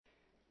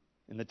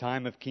In the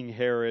time of King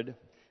Herod,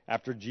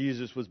 after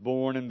Jesus was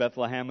born in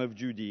Bethlehem of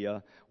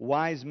Judea,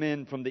 wise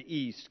men from the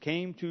east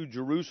came to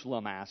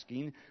Jerusalem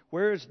asking,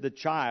 "Where is the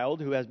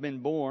child who has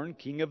been born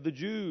King of the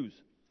Jews?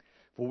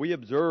 For we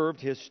observed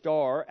his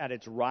star at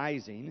its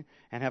rising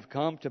and have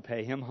come to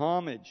pay him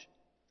homage."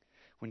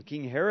 When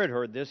King Herod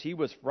heard this, he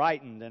was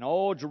frightened, and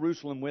all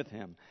Jerusalem with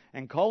him.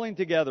 And calling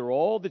together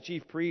all the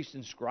chief priests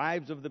and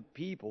scribes of the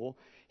people,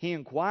 he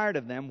inquired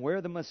of them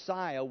where the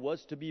Messiah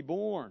was to be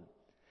born.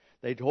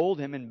 They told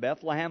him, "In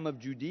Bethlehem of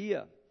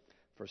Judea,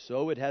 for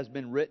so it has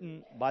been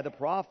written by the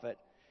prophet,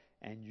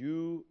 'And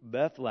you,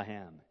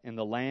 Bethlehem, in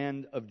the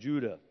land of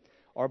Judah,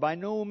 are by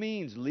no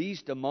means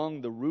least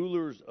among the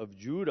rulers of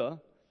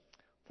Judah,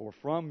 for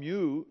from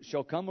you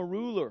shall come a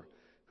ruler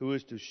who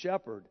is to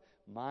shepherd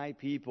my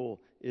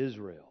people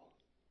Israel.'"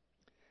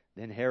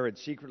 Then Herod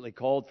secretly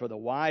called for the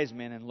wise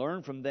men and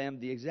learned from them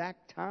the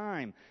exact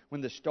time when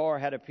the star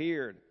had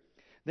appeared.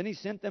 Then he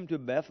sent them to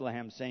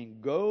Bethlehem,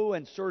 saying, "Go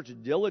and search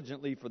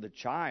diligently for the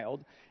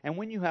child, and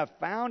when you have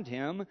found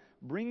him,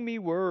 bring me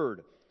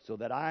word, so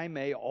that I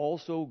may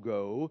also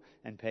go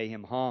and pay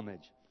him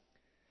homage."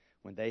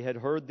 When they had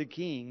heard the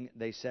king,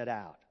 they set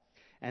out.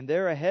 And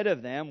there ahead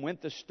of them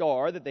went the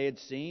star that they had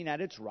seen at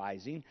its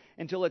rising,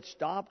 until it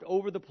stopped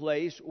over the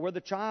place where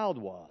the child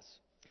was.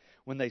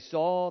 When they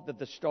saw that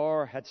the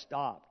star had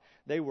stopped,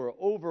 they were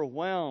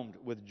overwhelmed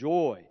with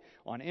joy.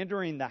 On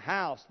entering the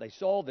house, they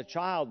saw the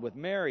child with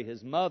Mary,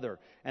 his mother,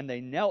 and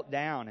they knelt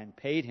down and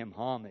paid him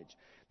homage.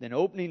 Then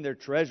opening their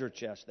treasure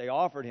chests, they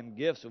offered him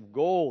gifts of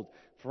gold,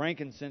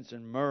 frankincense,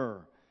 and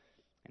myrrh.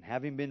 And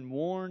having been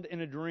warned in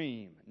a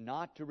dream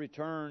not to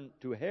return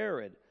to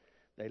Herod,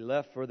 they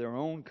left for their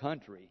own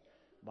country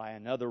by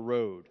another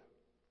road.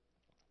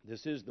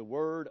 This is the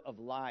word of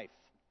life.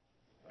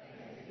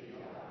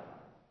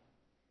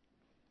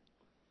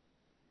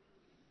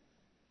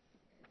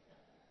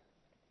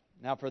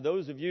 Now, for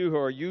those of you who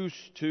are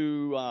used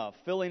to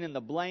filling in the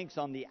blanks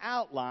on the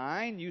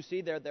outline, you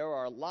see there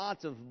are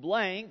lots of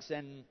blanks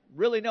and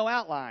really no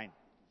outline.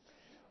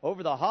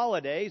 Over the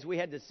holidays, we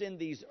had to send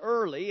these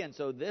early, and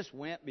so this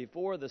went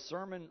before the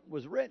sermon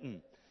was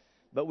written.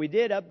 But we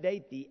did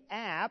update the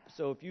app,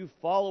 so if you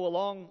follow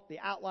along the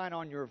outline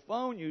on your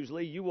phone,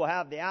 usually you will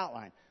have the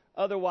outline.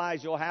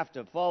 Otherwise, you'll have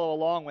to follow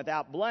along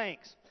without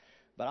blanks.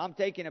 But I'm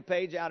taking a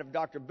page out of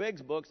Dr.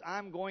 Biggs' books.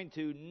 I'm going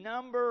to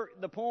number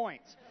the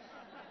points.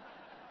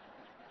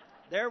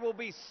 There will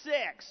be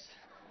 6.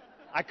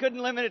 I couldn't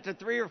limit it to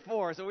 3 or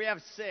 4, so we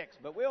have 6.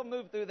 But we'll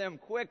move through them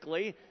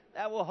quickly.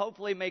 That will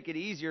hopefully make it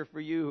easier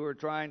for you who are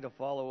trying to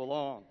follow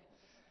along.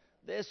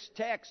 This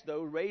text,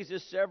 though,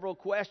 raises several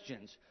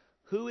questions.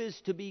 Who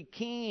is to be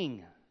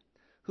king?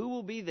 Who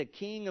will be the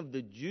king of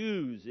the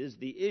Jews is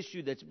the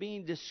issue that's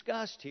being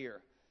discussed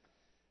here.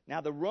 Now,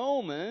 the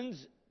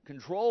Romans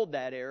controlled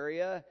that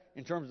area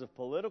in terms of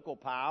political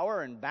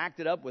power and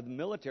backed it up with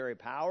military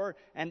power,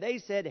 and they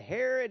said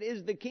Herod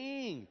is the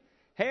king.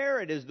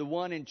 Herod is the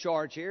one in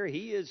charge here.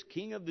 He is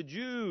king of the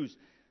Jews.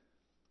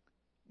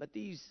 But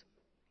these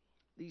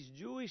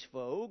Jewish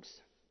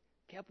folks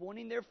kept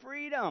wanting their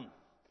freedom.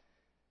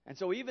 And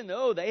so even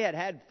though they had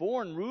had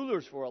foreign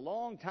rulers for a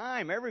long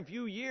time, every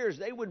few years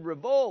they would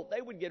revolt.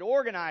 They would get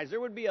organized.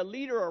 There would be a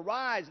leader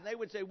arise, and they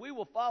would say, "We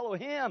will follow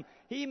him.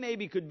 He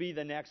maybe could be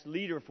the next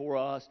leader for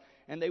us."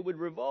 And they would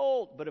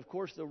revolt. But of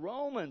course the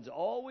Romans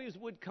always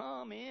would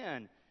come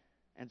in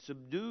and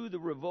subdue the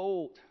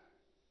revolt.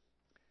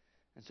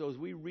 And so as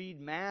we read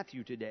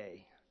Matthew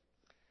today,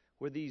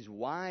 where these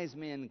wise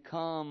men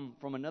come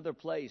from another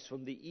place,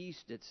 from the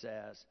east it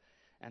says,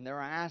 and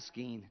they're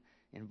asking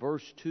in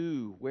verse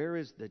 2, "Where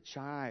is the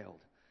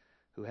child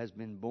who has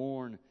been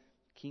born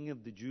King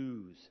of the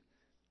Jews?"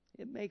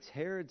 It makes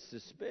Herod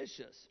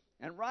suspicious,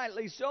 and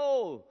rightly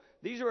so.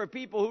 These are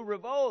people who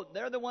revolt.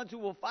 They're the ones who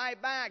will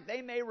fight back.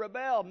 They may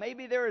rebel.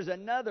 Maybe there is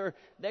another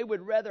they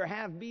would rather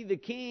have be the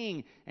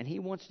king, and he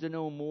wants to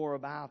know more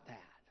about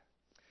that.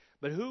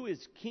 But who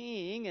is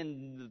king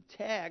in the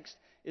text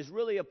is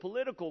really a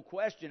political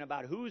question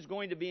about who's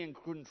going to be in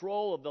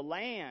control of the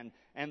land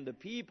and the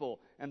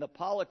people and the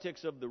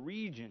politics of the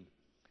region.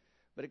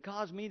 But it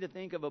caused me to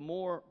think of a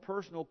more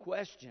personal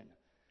question.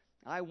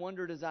 I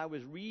wondered as I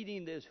was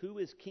reading this, who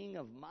is king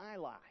of my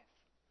life?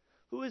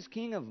 Who is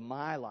king of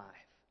my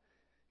life?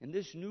 In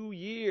this new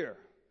year,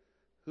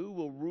 who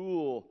will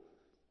rule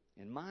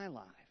in my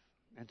life?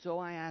 And so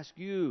I ask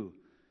you,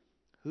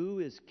 who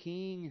is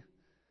king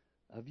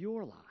of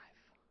your life?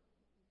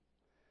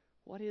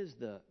 What is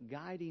the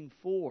guiding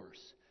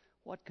force?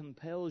 What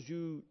compels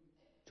you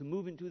to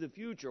move into the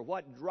future?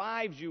 What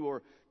drives you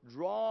or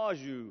draws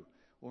you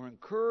or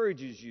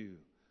encourages you?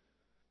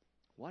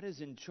 What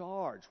is in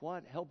charge?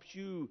 What helps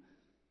you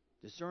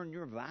discern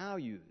your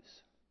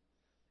values?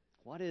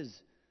 What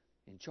is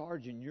in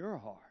charge in your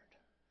heart?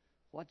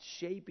 What's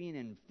shaping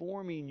and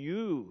forming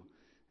you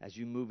as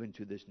you move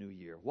into this new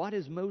year? What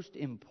is most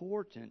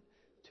important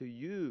to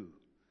you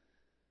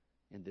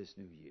in this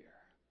new year?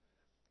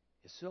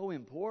 It's so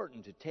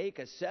important to take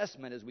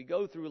assessment as we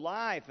go through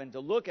life and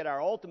to look at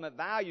our ultimate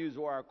values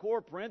or our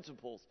core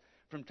principles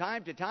from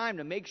time to time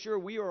to make sure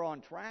we are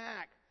on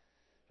track,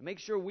 to make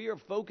sure we are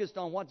focused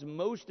on what's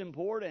most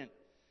important.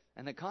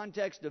 And the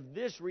context of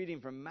this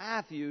reading from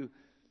Matthew,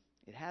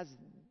 it has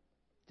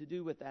to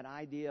do with that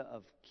idea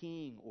of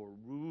king or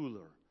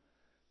ruler.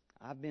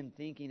 I've been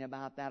thinking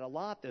about that a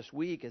lot this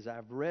week as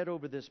I've read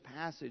over this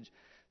passage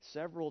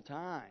several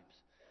times,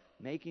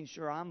 making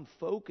sure I'm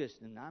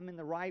focused and I'm in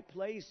the right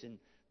place in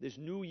this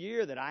new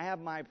year, that I have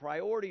my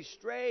priorities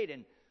straight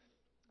and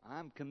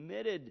I'm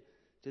committed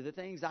to the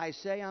things I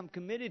say I'm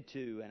committed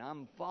to, and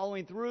I'm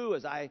following through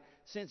as I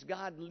sense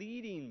God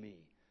leading me.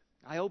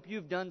 I hope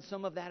you've done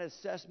some of that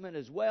assessment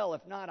as well.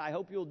 If not, I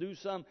hope you'll do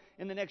some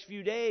in the next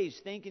few days,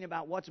 thinking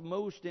about what's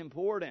most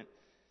important.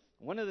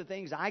 One of the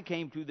things I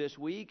came to this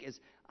week is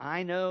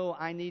I know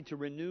I need to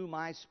renew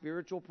my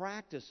spiritual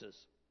practices.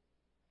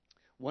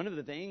 One of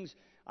the things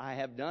I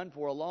have done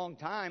for a long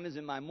time is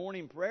in my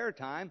morning prayer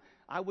time,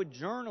 I would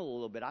journal a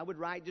little bit. I would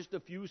write just a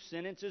few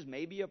sentences,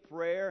 maybe a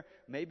prayer,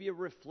 maybe a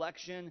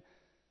reflection.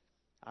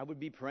 I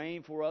would be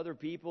praying for other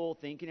people,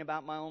 thinking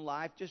about my own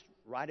life, just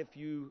write a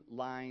few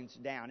lines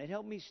down. It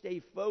helped me stay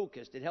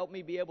focused. It helped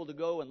me be able to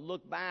go and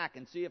look back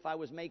and see if I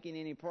was making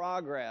any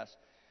progress.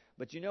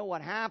 But you know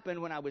what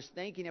happened when I was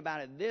thinking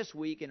about it this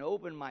week and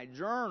opened my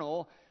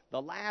journal?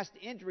 The last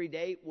entry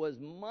date was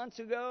months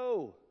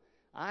ago.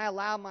 I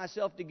allowed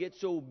myself to get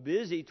so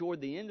busy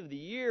toward the end of the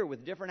year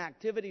with different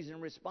activities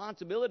and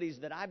responsibilities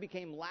that I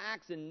became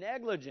lax and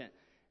negligent.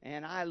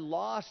 And I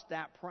lost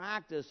that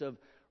practice of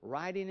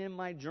writing in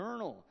my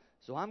journal.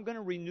 So I'm going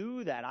to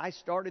renew that. I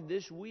started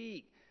this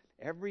week,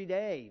 every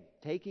day,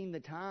 taking the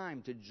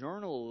time to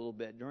journal a little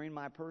bit during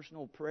my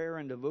personal prayer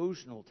and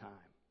devotional time.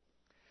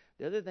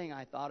 The other thing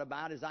I thought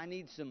about is I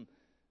need some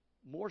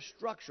more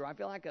structure. I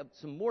feel like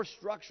some more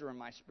structure in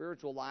my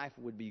spiritual life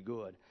would be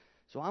good.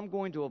 So I'm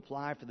going to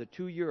apply for the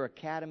 2-year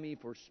Academy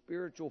for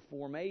Spiritual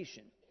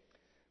Formation.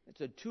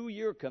 It's a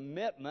 2-year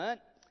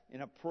commitment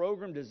in a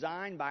program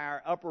designed by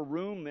our Upper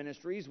Room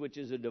Ministries, which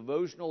is a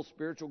devotional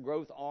spiritual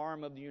growth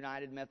arm of the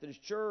United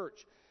Methodist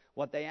Church.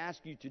 What they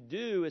ask you to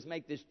do is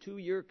make this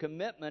 2-year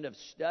commitment of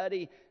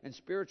study and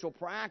spiritual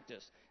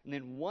practice. And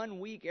then 1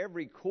 week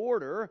every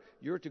quarter,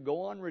 you're to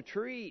go on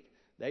retreat.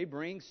 They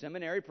bring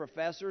seminary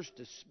professors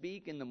to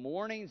speak in the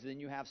mornings. Then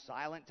you have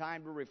silent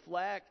time to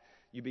reflect.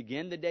 You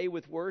begin the day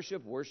with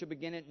worship. Worship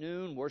again at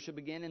noon. Worship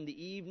again in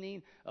the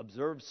evening.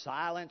 Observe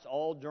silence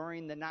all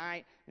during the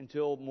night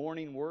until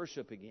morning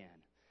worship again.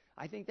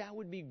 I think that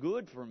would be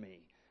good for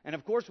me. And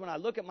of course, when I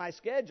look at my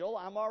schedule,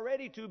 I'm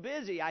already too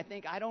busy. I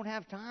think I don't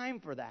have time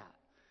for that.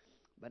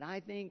 But I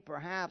think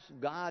perhaps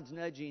God's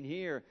nudging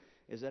here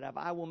is that if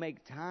I will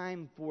make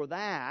time for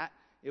that,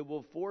 it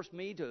will force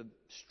me to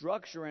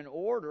structure and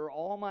order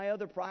all my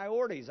other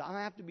priorities. I'll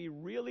have to be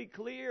really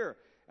clear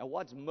at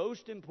what's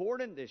most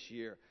important this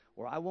year,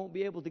 or I won't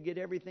be able to get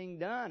everything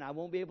done. I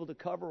won't be able to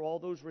cover all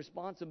those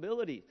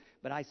responsibilities.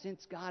 But I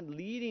sense God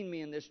leading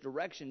me in this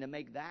direction to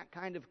make that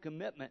kind of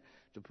commitment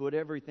to put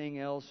everything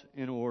else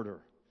in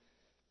order.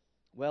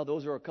 Well,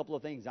 those are a couple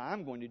of things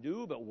I'm going to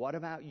do, but what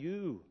about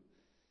you?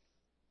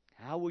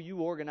 How will you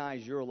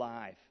organize your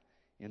life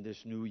in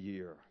this new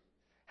year?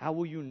 How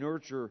will you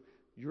nurture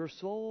your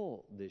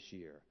soul this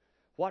year?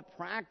 What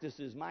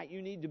practices might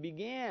you need to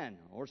begin,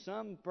 or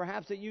some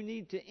perhaps that you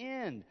need to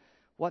end?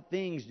 What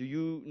things do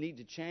you need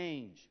to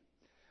change?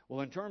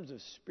 Well, in terms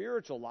of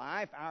spiritual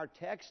life, our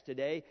text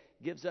today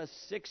gives us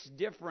 6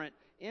 different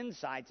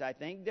insights, I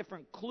think,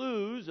 different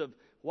clues of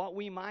what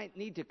we might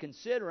need to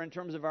consider in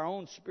terms of our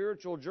own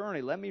spiritual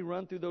journey. Let me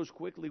run through those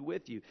quickly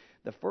with you.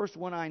 The first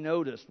one I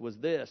noticed was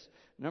this.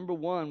 Number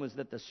 1 was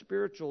that the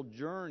spiritual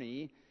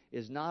journey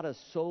is not a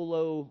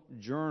solo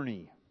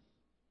journey.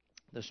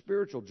 The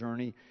spiritual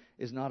journey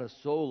is not a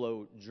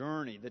solo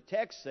journey. The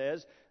text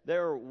says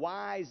there are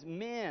wise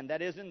men,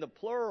 that is in the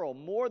plural,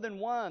 more than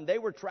one. They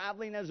were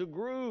traveling as a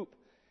group.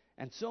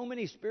 And so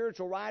many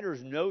spiritual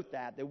writers note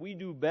that we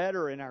do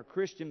better in our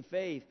Christian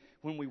faith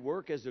when we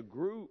work as a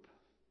group,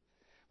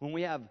 when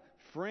we have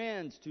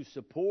friends to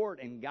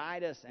support and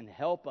guide us and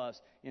help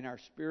us in our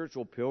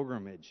spiritual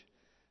pilgrimage.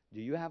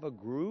 Do you have a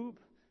group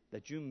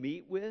that you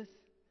meet with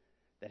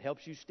that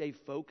helps you stay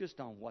focused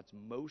on what's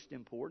most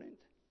important?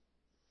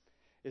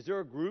 Is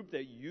there a group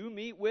that you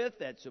meet with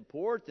that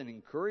supports and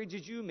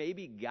encourages you,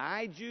 maybe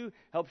guides you,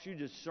 helps you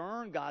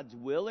discern God's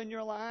will in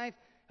your life,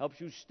 helps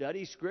you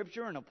study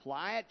Scripture and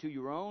apply it to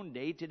your own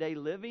day-to-day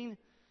living?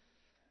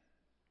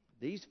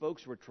 These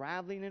folks were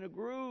traveling in a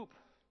group.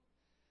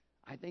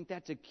 I think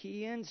that's a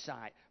key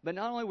insight. But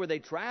not only were they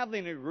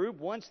traveling in a group,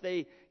 once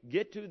they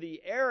get to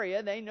the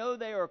area, they know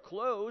they are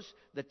close.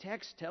 The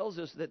text tells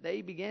us that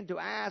they began to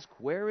ask,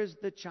 "Where is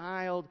the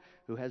child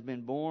who has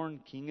been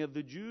born King of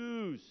the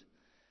Jews?"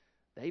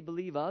 They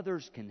believe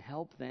others can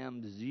help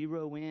them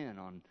zero in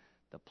on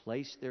the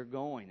place they're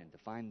going and to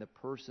find the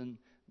person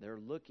they're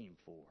looking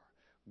for.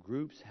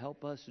 Groups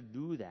help us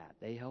do that.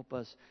 They help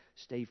us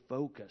stay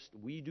focused.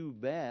 We do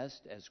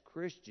best as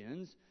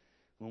Christians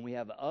when we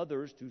have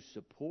others to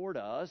support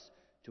us,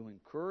 to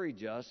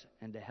encourage us,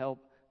 and to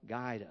help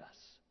guide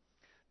us.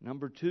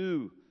 Number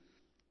 2,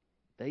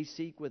 They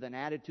seek with an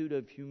attitude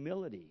of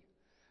humility.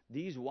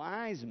 These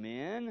wise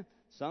men,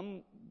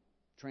 some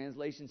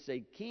translations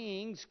say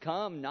kings,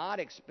 come not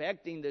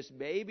expecting this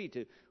baby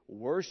to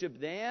worship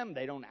them.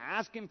 They don't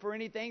ask him for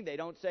anything. They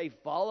don't say,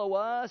 follow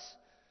us.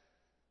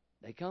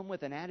 They come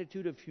with an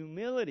attitude of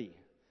humility.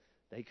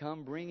 They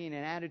come bringing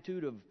an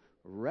attitude of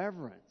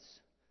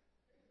reverence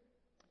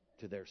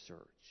to their search.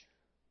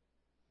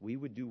 We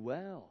would do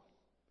well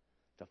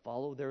to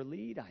follow their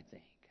lead, I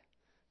think.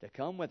 To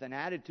come with an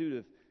attitude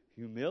of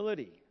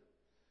humility.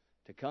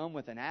 To come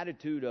with an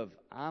attitude of,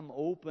 I'm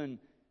open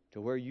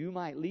to where you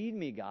might lead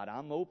me, God.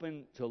 I'm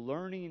open to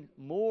learning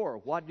more.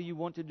 What do you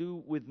want to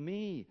do with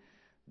me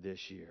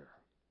this year?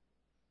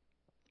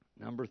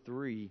 Number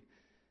 3,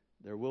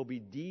 there will be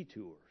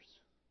detours.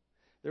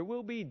 There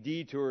will be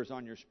detours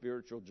on your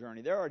spiritual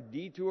journey. There are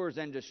detours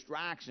and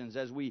distractions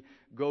as we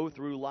go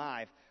through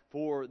life.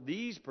 For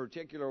these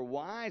particular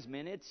wise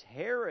men, it's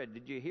Herod.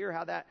 Did you hear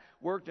how that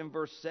worked in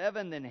verse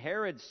 7? Then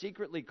Herod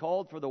secretly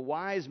called for the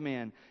wise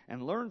men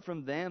and learned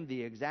from them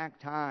the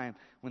exact time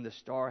when the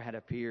star had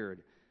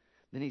appeared.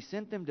 Then he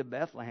sent them to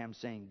Bethlehem,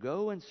 saying,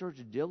 Go and search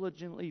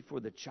diligently for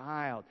the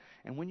child,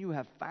 and when you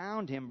have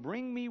found him,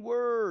 bring me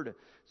word,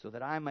 so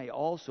that I may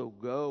also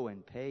go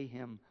and pay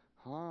him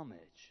homage.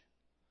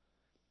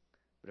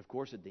 But of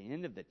course, at the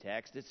end of the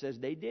text, it says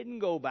they didn't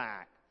go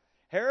back.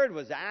 Herod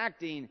was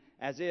acting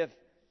as if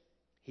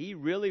he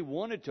really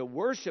wanted to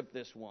worship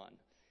this one.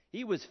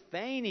 He was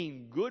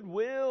feigning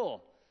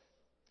goodwill,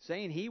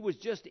 saying he was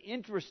just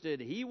interested.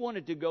 He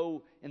wanted to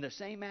go in the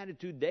same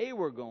attitude they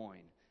were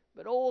going.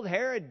 But old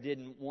Herod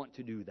didn't want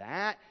to do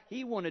that.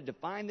 He wanted to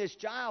find this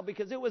child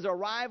because it was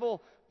a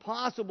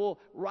possible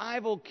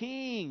rival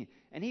king.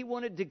 And he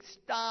wanted to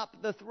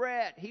stop the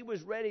threat. He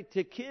was ready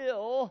to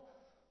kill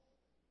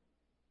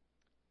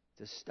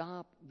to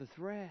stop the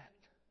threat.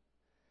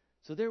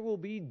 So there will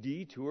be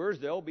detours.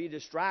 There will be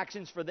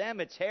distractions for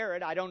them. It's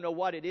Herod. I don't know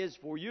what it is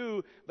for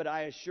you, but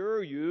I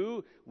assure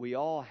you we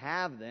all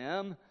have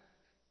them.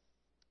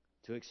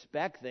 To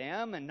expect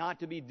them and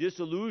not to be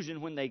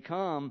disillusioned when they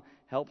come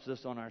helps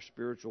us on our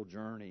spiritual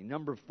journey.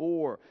 Number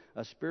 4,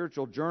 a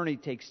spiritual journey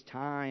takes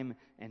time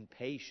and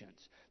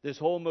patience. This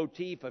whole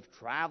motif of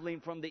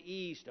traveling from the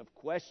east, of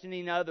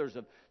questioning others,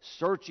 of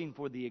searching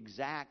for the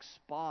exact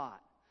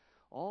spot,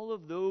 all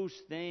of those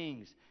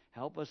things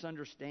help us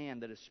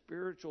understand that a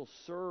spiritual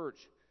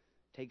search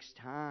takes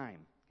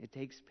time. It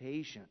takes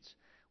patience.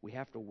 We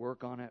have to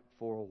work on it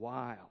for a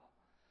while.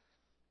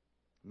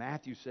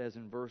 Matthew says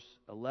in verse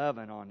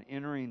 11, on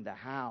entering the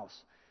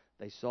house,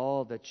 they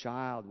saw the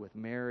child with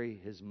Mary,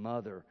 his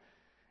mother,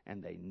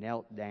 and they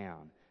knelt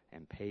down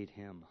and paid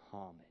him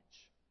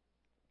homage.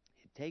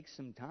 It takes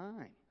some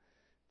time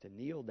to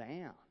kneel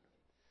down.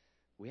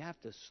 We have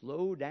to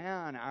slow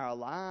down our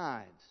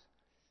lives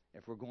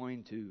if we're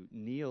going to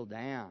kneel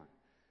down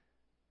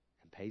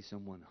and pay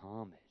someone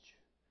homage.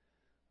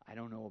 I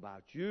don't know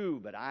about you,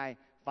 but I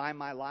find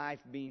my life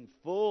being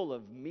full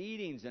of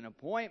meetings and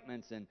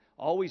appointments and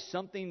always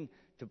something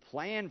to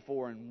plan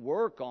for and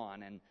work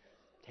on, and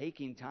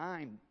taking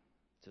time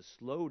to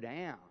slow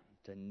down,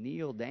 to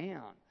kneel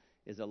down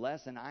is a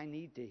lesson I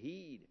need to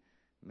heed.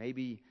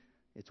 Maybe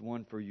it's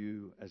one for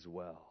you as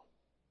well.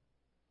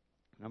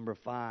 Number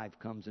 5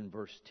 comes in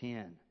verse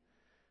 10.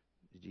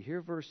 Did you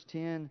hear verse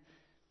 10?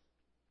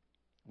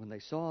 When they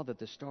saw that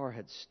the star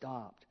had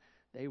stopped,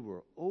 they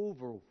were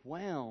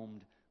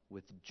overwhelmed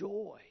with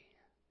joy.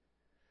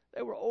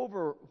 They were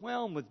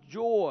overwhelmed with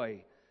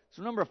joy.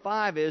 So number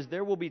 5 is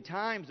there will be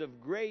times of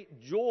great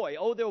joy.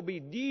 Oh, there will be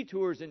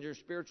detours in your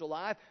spiritual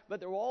life, but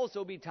there will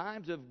also be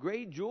times of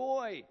great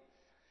joy.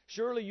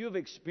 Surely you've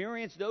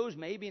experienced those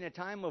maybe in a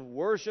time of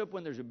worship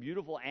when there's a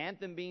beautiful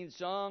anthem being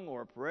sung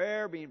or a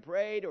prayer being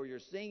prayed or you're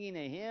singing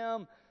a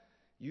hymn.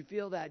 You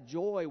feel that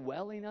joy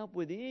welling up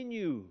within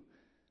you.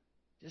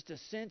 Just a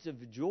sense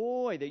of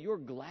joy that you're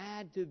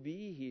glad to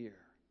be here.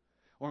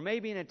 Or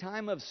maybe in a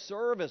time of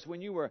service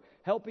when you were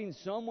helping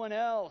someone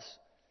else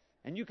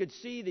and you could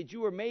see that you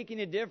were making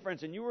a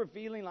difference and you were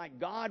feeling like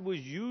God was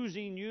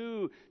using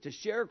you to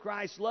share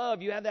Christ's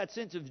love. You have that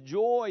sense of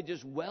joy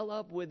just well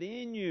up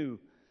within you.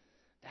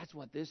 That's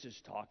what this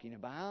is talking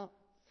about.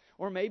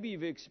 Or maybe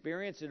you've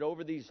experienced it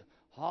over these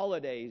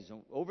holidays,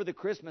 over the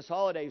Christmas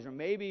holidays, or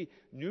maybe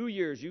New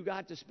Year's. You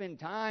got to spend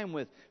time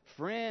with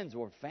friends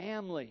or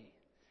family.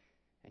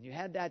 And you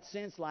had that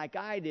sense like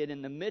I did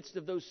in the midst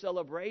of those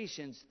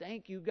celebrations.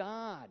 Thank you,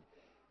 God.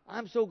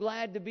 I'm so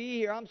glad to be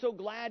here. I'm so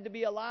glad to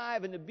be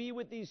alive and to be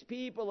with these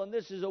people. And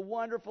this is a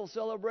wonderful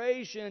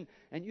celebration.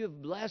 And you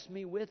have blessed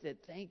me with it.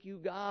 Thank you,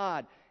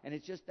 God. And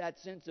it's just that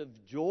sense of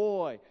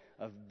joy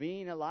of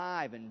being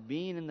alive and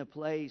being in the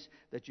place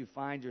that you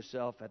find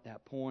yourself at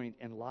that point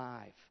in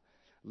life.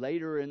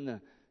 Later in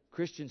the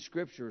Christian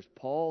scriptures,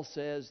 Paul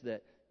says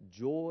that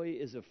joy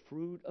is a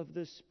fruit of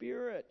the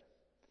Spirit.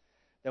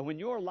 That when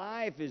your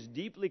life is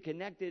deeply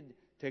connected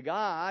to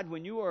God,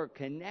 when you are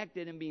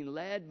connected and being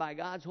led by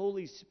God's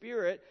Holy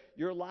Spirit,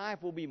 your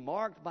life will be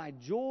marked by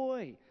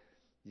joy.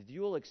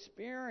 You'll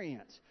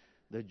experience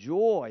the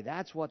joy.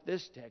 That's what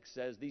this text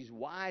says. These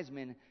wise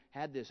men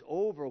had this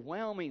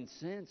overwhelming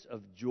sense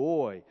of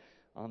joy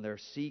on their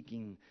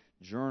seeking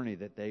journey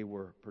that they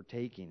were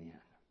partaking in.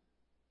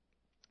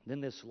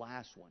 Then this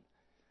last one.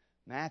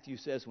 Matthew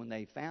says when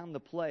they found the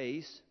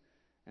place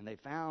and they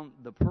found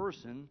the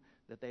person,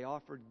 that they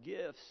offered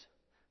gifts.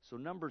 So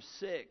number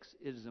 6,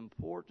 it is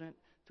important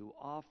to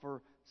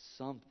offer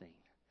something.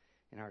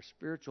 In our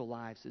spiritual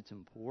lives, it's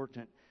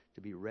important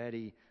to be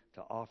ready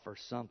to offer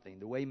something.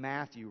 The way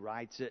Matthew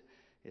writes it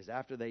is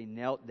after they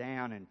knelt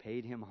down and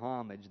paid him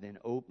homage, then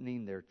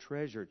opening their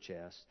treasure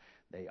chests,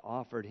 they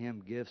offered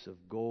him gifts of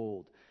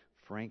gold,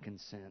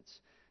 frankincense,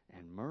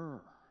 and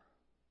myrrh.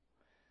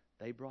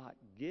 They brought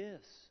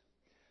gifts.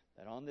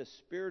 That on this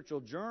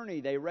spiritual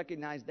journey, they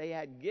recognized they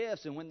had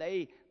gifts. And when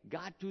they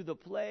got to the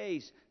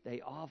place,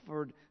 they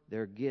offered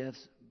their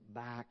gifts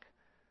back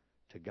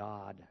to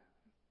God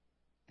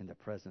in the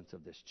presence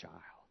of this child.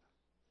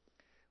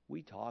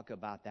 We talk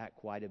about that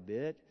quite a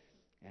bit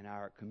in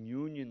our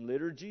communion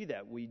liturgy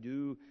that we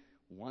do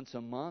once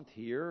a month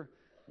here.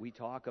 We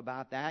talk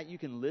about that. You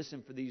can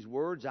listen for these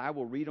words. I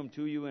will read them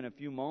to you in a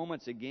few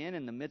moments again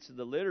in the midst of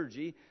the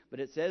liturgy. But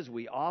it says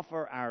we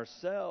offer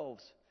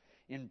ourselves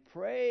in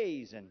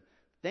praise and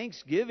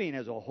thanksgiving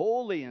as a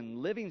holy and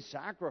living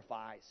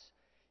sacrifice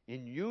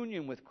in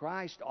union with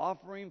Christ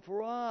offering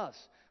for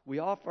us. We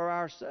offer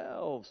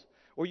ourselves.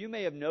 Or you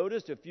may have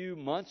noticed a few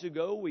months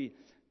ago we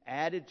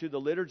added to the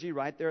liturgy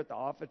right there at the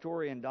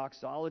offertory and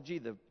doxology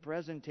the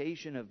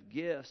presentation of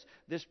gifts.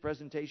 This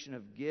presentation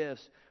of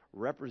gifts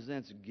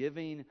represents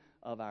giving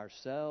of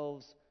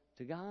ourselves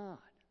to God.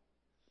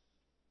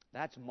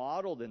 That's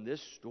modeled in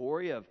this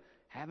story of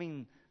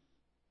having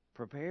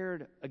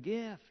prepared a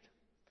gift.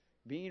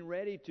 Being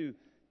ready to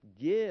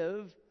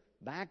give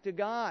back to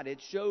God.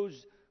 It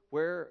shows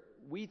where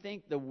we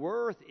think the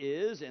worth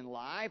is in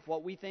life,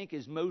 what we think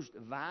is most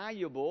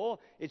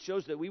valuable. It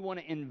shows that we want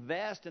to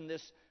invest in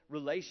this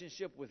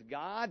relationship with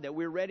God, that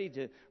we're ready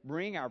to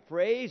bring our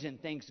praise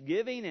and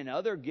thanksgiving and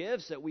other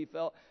gifts that we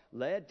felt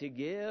led to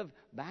give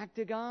back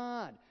to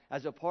God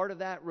as a part of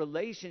that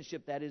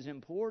relationship that is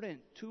important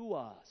to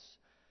us.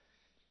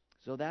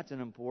 So that's an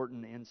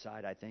important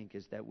insight, I think,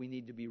 is that we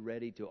need to be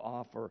ready to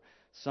offer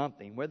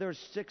something. Where there's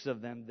 6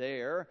 of them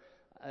there,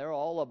 they're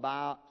all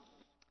about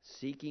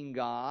seeking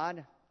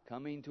God,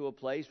 coming to a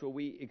place where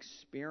we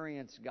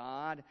experience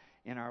God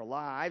in our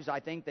lives. I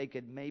think they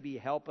could maybe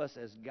help us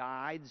as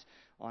guides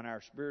on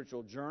our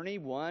spiritual journey.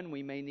 One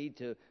we may need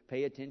to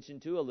pay attention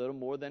to a little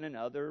more than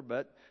another,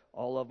 but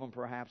all of them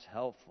perhaps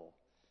helpful.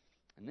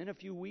 And then a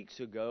few weeks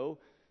ago,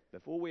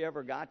 before we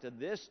ever got to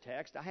this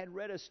text, I had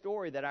read a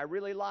story that I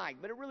really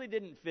liked, but it really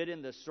didn't fit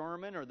in the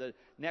sermon or the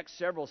next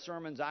several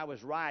sermons I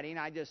was writing.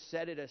 I just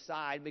set it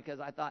aside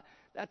because I thought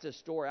that's a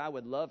story I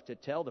would love to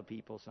tell to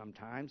people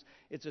sometimes.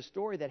 It's a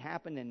story that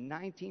happened in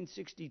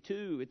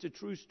 1962. It's a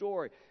true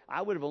story.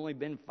 I would have only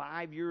been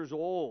 5 years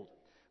old.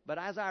 But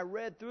as I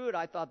read through it,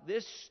 I thought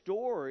this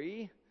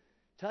story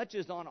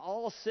touches on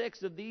all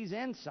 6 of these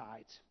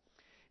insights.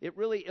 It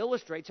really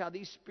illustrates how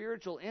these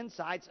spiritual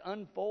insights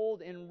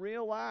unfold in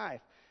real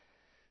life.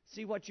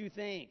 See what you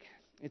think.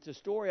 It's a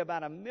story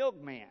about a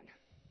milkman.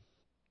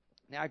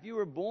 Now, if you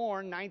were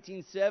born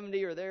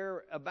 1970 or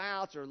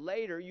thereabouts or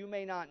later, you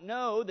may not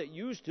know that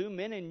used to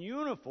men in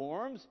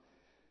uniforms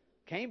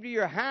came to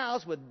your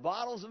house with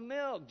bottles of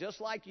milk, just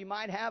like you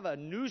might have a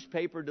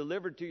newspaper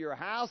delivered to your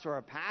house or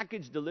a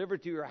package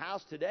delivered to your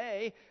house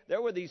today.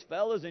 There were these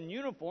fellows in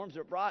uniforms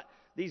that brought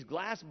these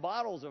glass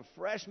bottles of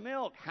fresh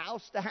milk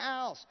house to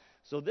house.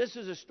 So this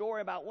is a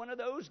story about one of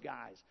those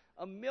guys,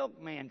 a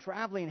milkman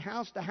traveling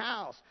house to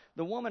house.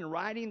 The woman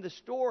writing the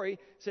story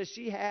says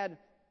she had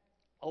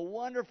a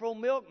wonderful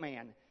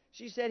milkman.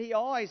 She said he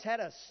always had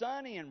a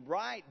sunny and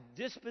bright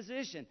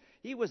disposition.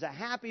 He was a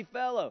happy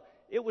fellow.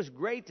 It was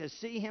great to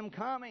see him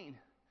coming.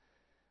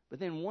 But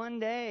then one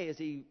day as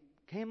he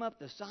came up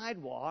the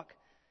sidewalk,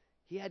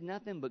 he had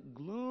nothing but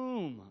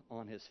gloom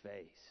on his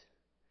face.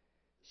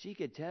 She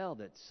could tell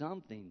that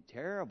something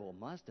terrible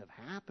must have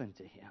happened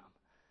to him.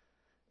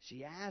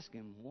 She asked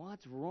him,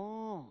 "What's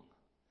wrong?"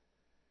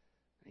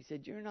 He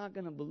said, "You're not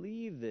going to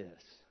believe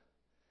this,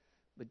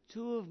 but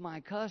 2 of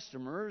my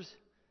customers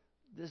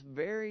this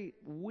very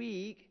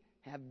week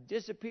have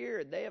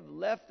disappeared. They have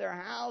left their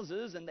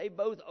houses and they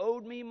both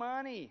owed me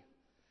money.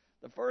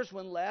 The first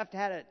one left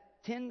had a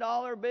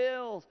 $10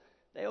 bill.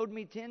 They owed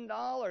me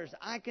 $10.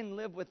 I can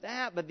live with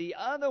that. But the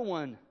other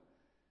one,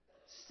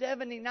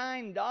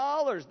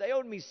 $79. They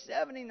owed me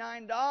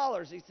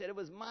 $79. He said, it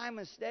was my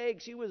mistake.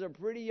 She was a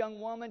pretty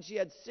young woman. She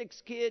had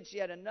 6 kids. She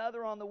had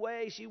another on the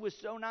way. She was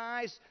so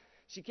nice.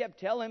 She kept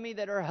telling me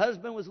that her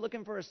husband was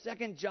looking for a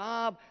second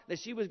job, that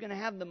she was going to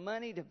have the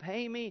money to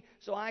pay me,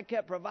 so I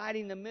kept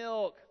providing the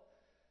milk.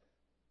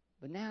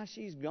 But now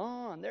she's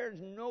gone. There's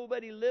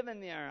nobody living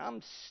there.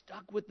 I'm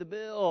stuck with the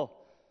bill."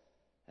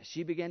 As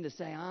she began to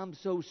say, "I'm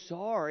so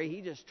sorry,"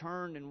 he just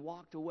turned and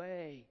walked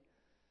away.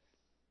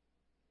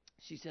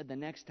 She said the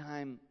next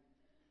time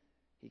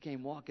he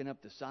came walking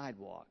up the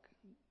sidewalk,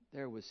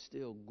 there was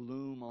still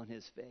gloom on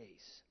his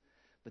face.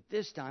 But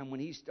this time when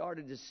he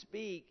started to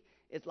speak,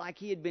 it's like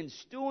he had been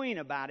stewing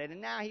about it,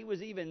 and now he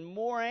was even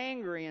more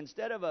angry.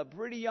 Instead of a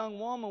pretty young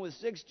woman with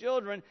 6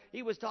 children,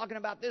 he was talking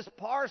about this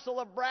parcel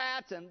of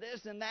brats and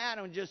this and that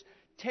and just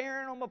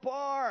tearing them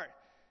apart.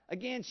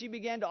 Again, she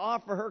began to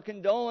offer her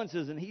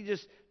condolences, and he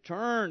just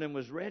turned and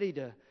was ready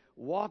to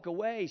walk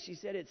away. She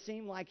said it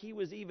seemed like he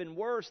was even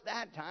worse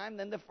that time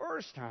than the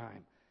first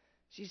time.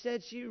 She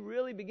said she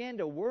really began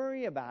to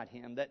worry about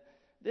him, that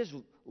this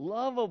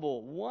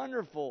lovable,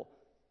 wonderful,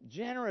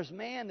 generous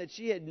man that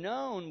she had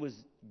known was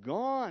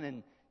gone,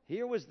 and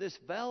here was this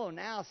fellow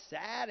now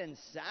sad and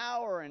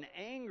sour and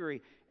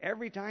angry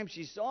every time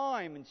she saw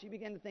him. And she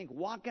began to think,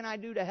 what can I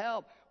do to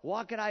help?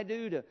 What can I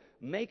do to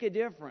make a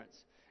difference?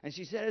 And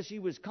she said as she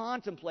was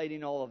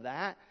contemplating all of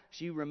that,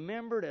 she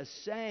remembered a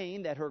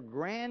saying that her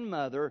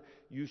grandmother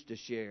used to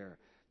share,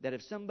 that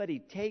if somebody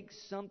takes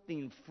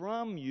something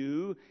from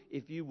you,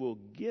 if you will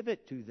give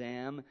it to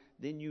them,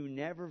 then you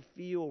never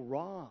feel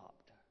robbed.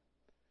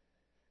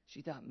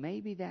 She thought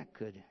maybe that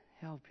could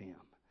help him.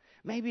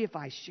 Maybe if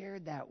I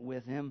shared that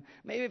with him,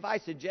 maybe if I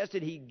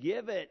suggested he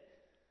give it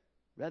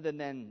rather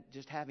than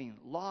just having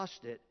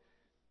lost it,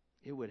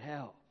 it would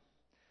help.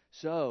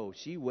 So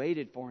she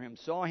waited for him,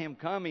 saw him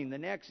coming the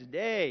next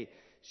day.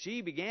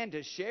 She began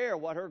to share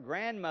what her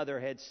grandmother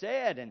had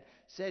said and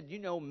said,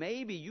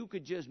 maybe you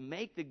could just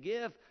make the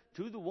gift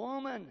to the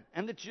woman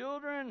and the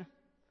children.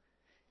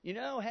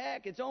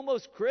 Heck, it's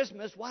almost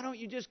Christmas. Why don't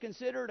you just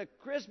consider it a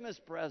Christmas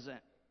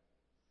present?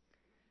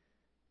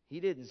 He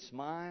didn't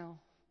smile.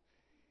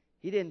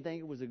 He didn't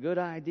think it was a good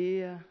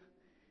idea.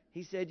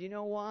 He said, you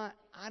know what?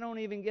 I don't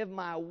even give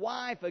my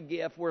wife a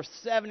gift worth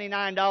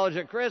 $79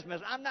 at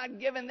Christmas. I'm not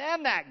giving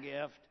them that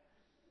gift.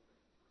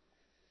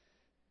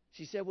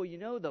 She said, well,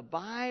 the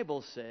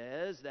Bible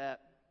says that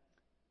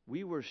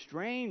we were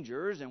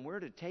strangers and we're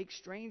to take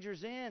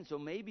strangers in. So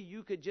maybe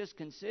you could just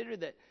consider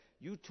that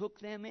you took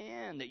them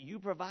in, that you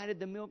provided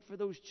the milk for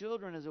those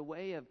children as a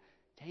way of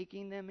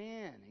taking them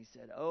in. He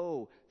said,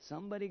 oh,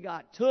 somebody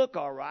got took,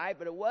 all right,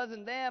 but it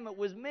wasn't them, it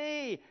was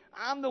me.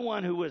 I'm the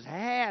one who was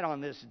had on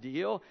this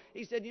deal.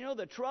 He said,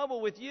 the trouble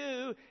with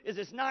you is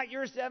it's not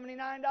your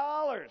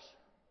 $79.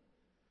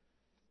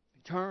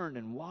 He turned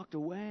and walked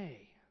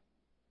away.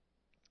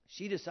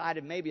 She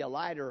decided maybe a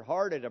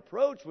lighter-hearted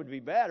approach would be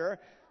better.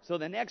 So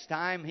the next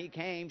time he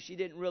came, she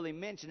didn't really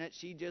mention it.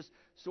 She just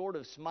sort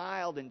of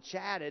smiled and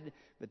chatted.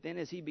 But then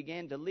as he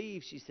began to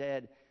leave, she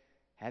said,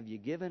 have you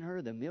given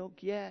her the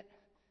milk yet?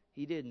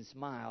 He didn't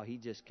smile. He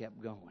just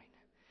kept going.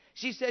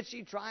 She said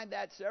she tried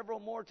that several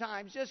more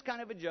times. Just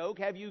kind of a joke.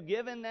 Have you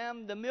given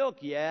them the milk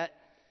yet?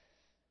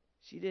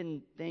 She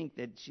didn't think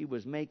that she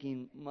was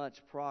making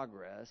much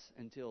progress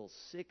until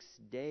 6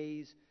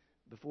 days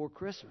before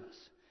Christmas.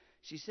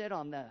 She said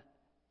on the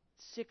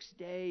 6th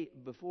day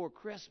before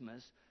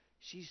Christmas,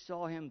 she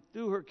saw him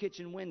through her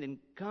kitchen window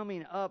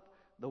coming up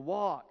the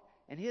walk,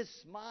 and his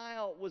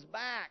smile was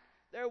back.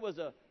 There was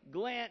a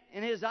glint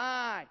in his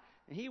eye,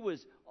 and he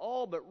was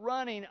all but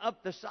running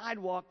up the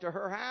sidewalk to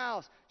her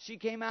house. She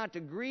came out to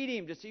greet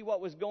him to see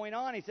what was going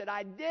on. He said,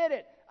 I did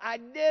it. I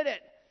did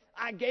it.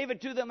 I gave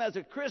it to them as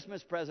a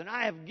Christmas present.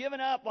 I have given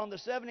up on the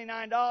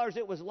 $79.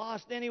 It was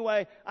lost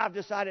anyway. I've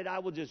decided I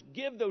will just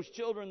give those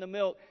children the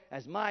milk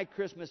as my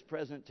Christmas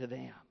present to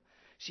them.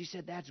 She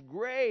said, that's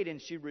great.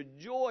 And she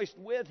rejoiced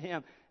with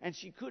him. And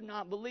she could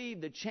not believe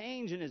the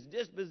change in his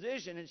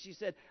disposition. And she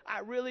said, I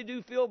really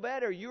do feel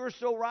better. You're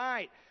so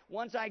right.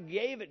 Once I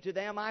gave it to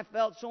them, I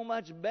felt so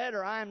much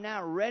better. I am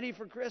now ready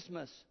for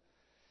Christmas.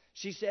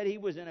 She said he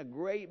was in a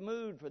great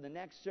mood for the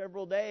next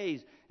several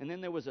days. And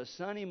then there was a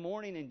sunny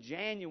morning in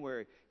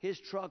January. His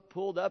truck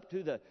pulled up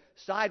to the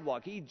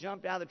sidewalk. He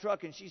jumped out of the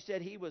truck, and she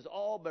said he was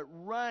all but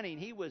running.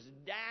 He was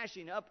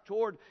dashing up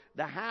toward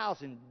the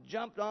house and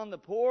jumped on the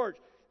porch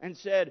and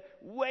said,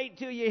 wait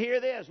till you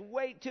hear this.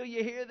 Wait till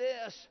you hear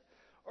this.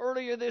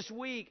 Earlier this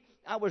week,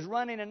 I was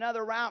running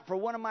another route for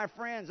one of my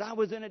friends. I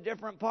was in a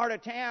different part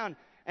of town,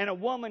 and a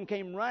woman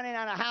came running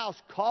out of the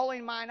house,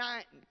 calling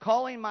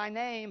my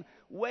name,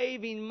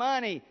 waving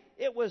money.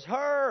 It was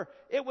her.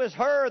 It was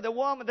her, the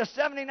woman, the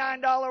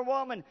 $79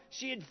 woman.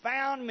 She had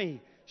found me.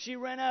 She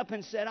ran up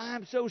and said,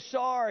 I'm so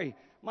sorry.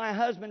 My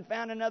husband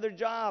found another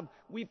job.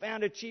 We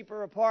found a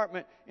cheaper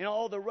apartment. In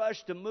all the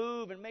rush to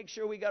move and make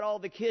sure we got all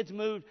the kids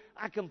moved,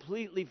 I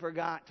completely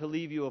forgot to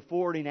leave you a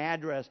forwarding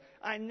address.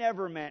 I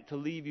never meant to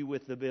leave you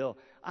with the bill.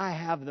 I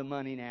have the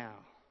money now.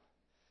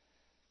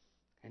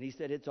 And he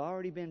said, it's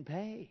already been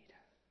paid.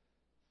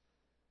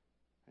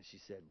 And she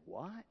said,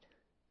 what?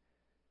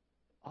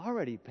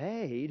 Already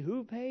paid?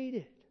 Who paid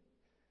it?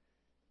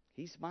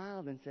 He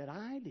smiled and said,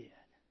 I did.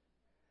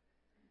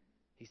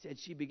 He said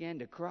she began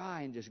to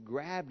cry and just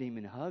grabbed him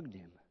and hugged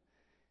him.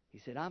 He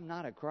said, I'm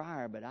not a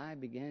crier, but I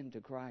began to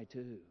cry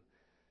too,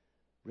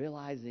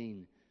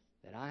 realizing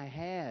that I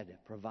had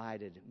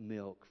provided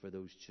milk for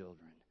those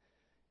children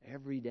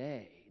every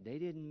day. They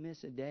didn't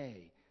miss a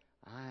day.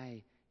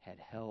 I had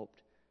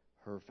helped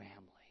her family.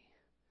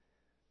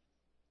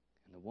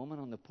 And the woman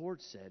on the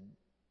porch said,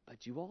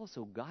 but you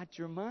also got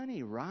your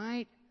money,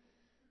 right?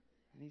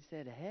 And he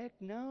said, heck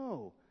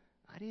no.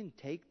 I didn't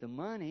take the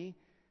money.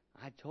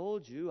 I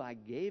told you I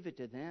gave it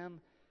to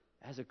them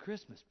as a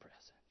Christmas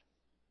present.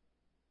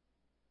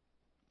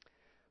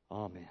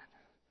 Amen.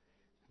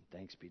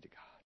 Thanks be to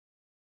God.